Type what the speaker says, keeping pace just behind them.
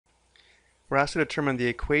We're asked to determine the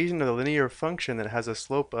equation of the linear function that has a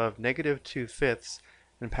slope of negative 2/5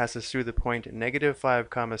 and passes through the point negative 5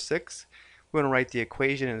 comma 6. We want to write the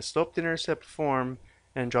equation in slope-to-intercept form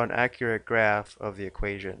and draw an accurate graph of the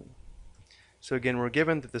equation. So again, we're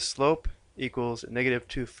given that the slope equals negative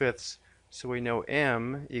 2/5, so we know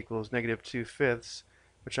m equals negative 2/5,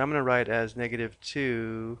 which I'm going to write as negative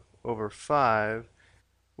 2 over 5,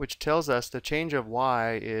 which tells us the change of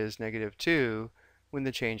y is negative 2 when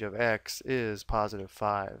the change of x is positive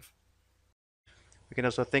 5. We can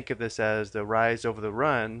also think of this as the rise over the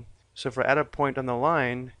run. So if we're at a point on the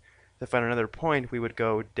line, to find another point, we would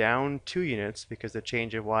go down 2 units because the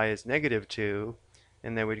change of y is negative 2,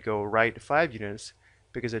 and then we'd go right 5 units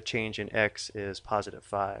because the change in x is positive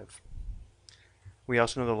 5. We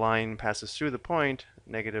also know the line passes through the point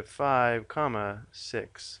negative 5 comma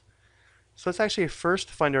 6. So let's actually first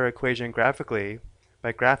find our equation graphically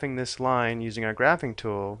by graphing this line using our graphing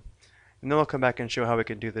tool, and then we'll come back and show how we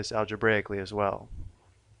can do this algebraically as well.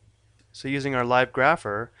 So using our live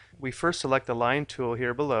grapher, we first select the line tool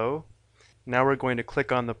here below. Now we're going to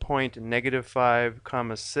click on the point negative 5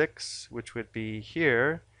 comma 6, which would be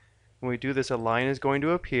here. When we do this, a line is going to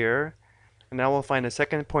appear, and now we'll find a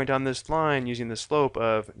second point on this line using the slope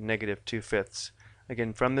of negative 2/5.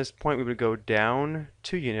 Again, from this point we would go down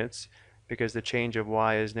 2 units because the change of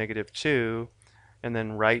y is negative 2, and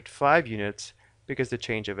then right 5 units because the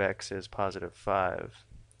change of x is positive 5.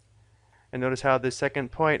 And notice how this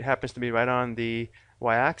second point happens to be right on the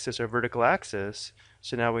y-axis or vertical axis,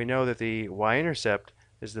 so now we know that the y-intercept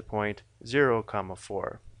is the point 0 comma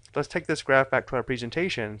 4. Let's take this graph back to our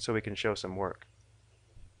presentation so we can show some work.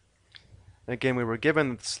 Again, we were given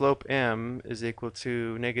that the slope m is equal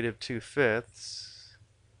to negative 2/5.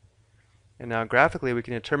 And now graphically we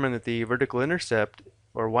can determine that the vertical intercept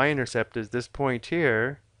or y-intercept is this point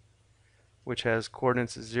here, which has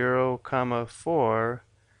coordinates 0 comma 4,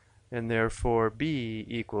 and therefore b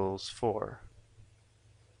equals 4.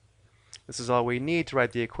 This is all we need to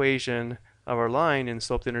write the equation of our line in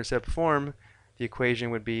slope-to-intercept form. The equation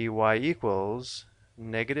would be y equals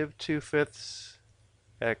negative 2/5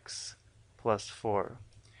 x plus 4.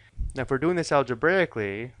 Now if we're doing this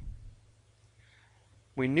algebraically,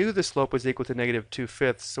 we knew the slope was equal to negative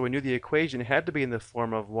 2/5, so we knew the equation had to be in the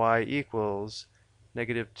form of y equals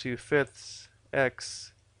negative 2/5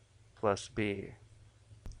 x plus b.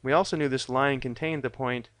 We also knew this line contained the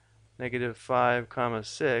point negative 5 comma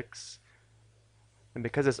 6, and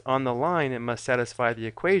because it's on the line it must satisfy the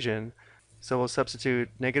equation, so we'll substitute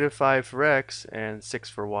negative 5 for x and 6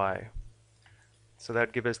 for y. So that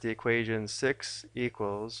would give us the equation 6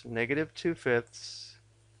 equals negative 2/5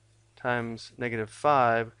 times negative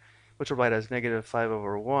 5, which will write as negative 5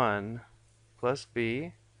 over 1 plus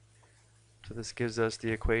b. So this gives us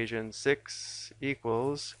the equation 6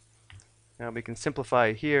 equals, now we can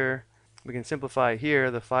simplify here.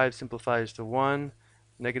 The 5 simplifies to 1,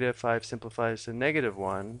 negative 5 simplifies to negative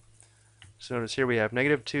 1. So notice here we have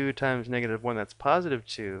negative 2 times negative 1, that's positive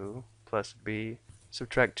 2, plus b.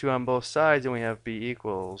 Subtract 2 on both sides and we have b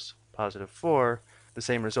equals positive 4, the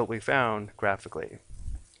same result we found graphically.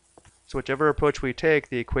 So whichever approach we take,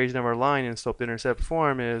 the equation of our line in slope-to-intercept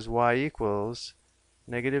form is y equals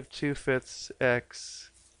negative 2/5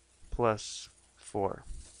 x plus 4.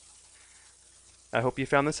 I hope you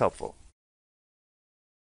found this helpful.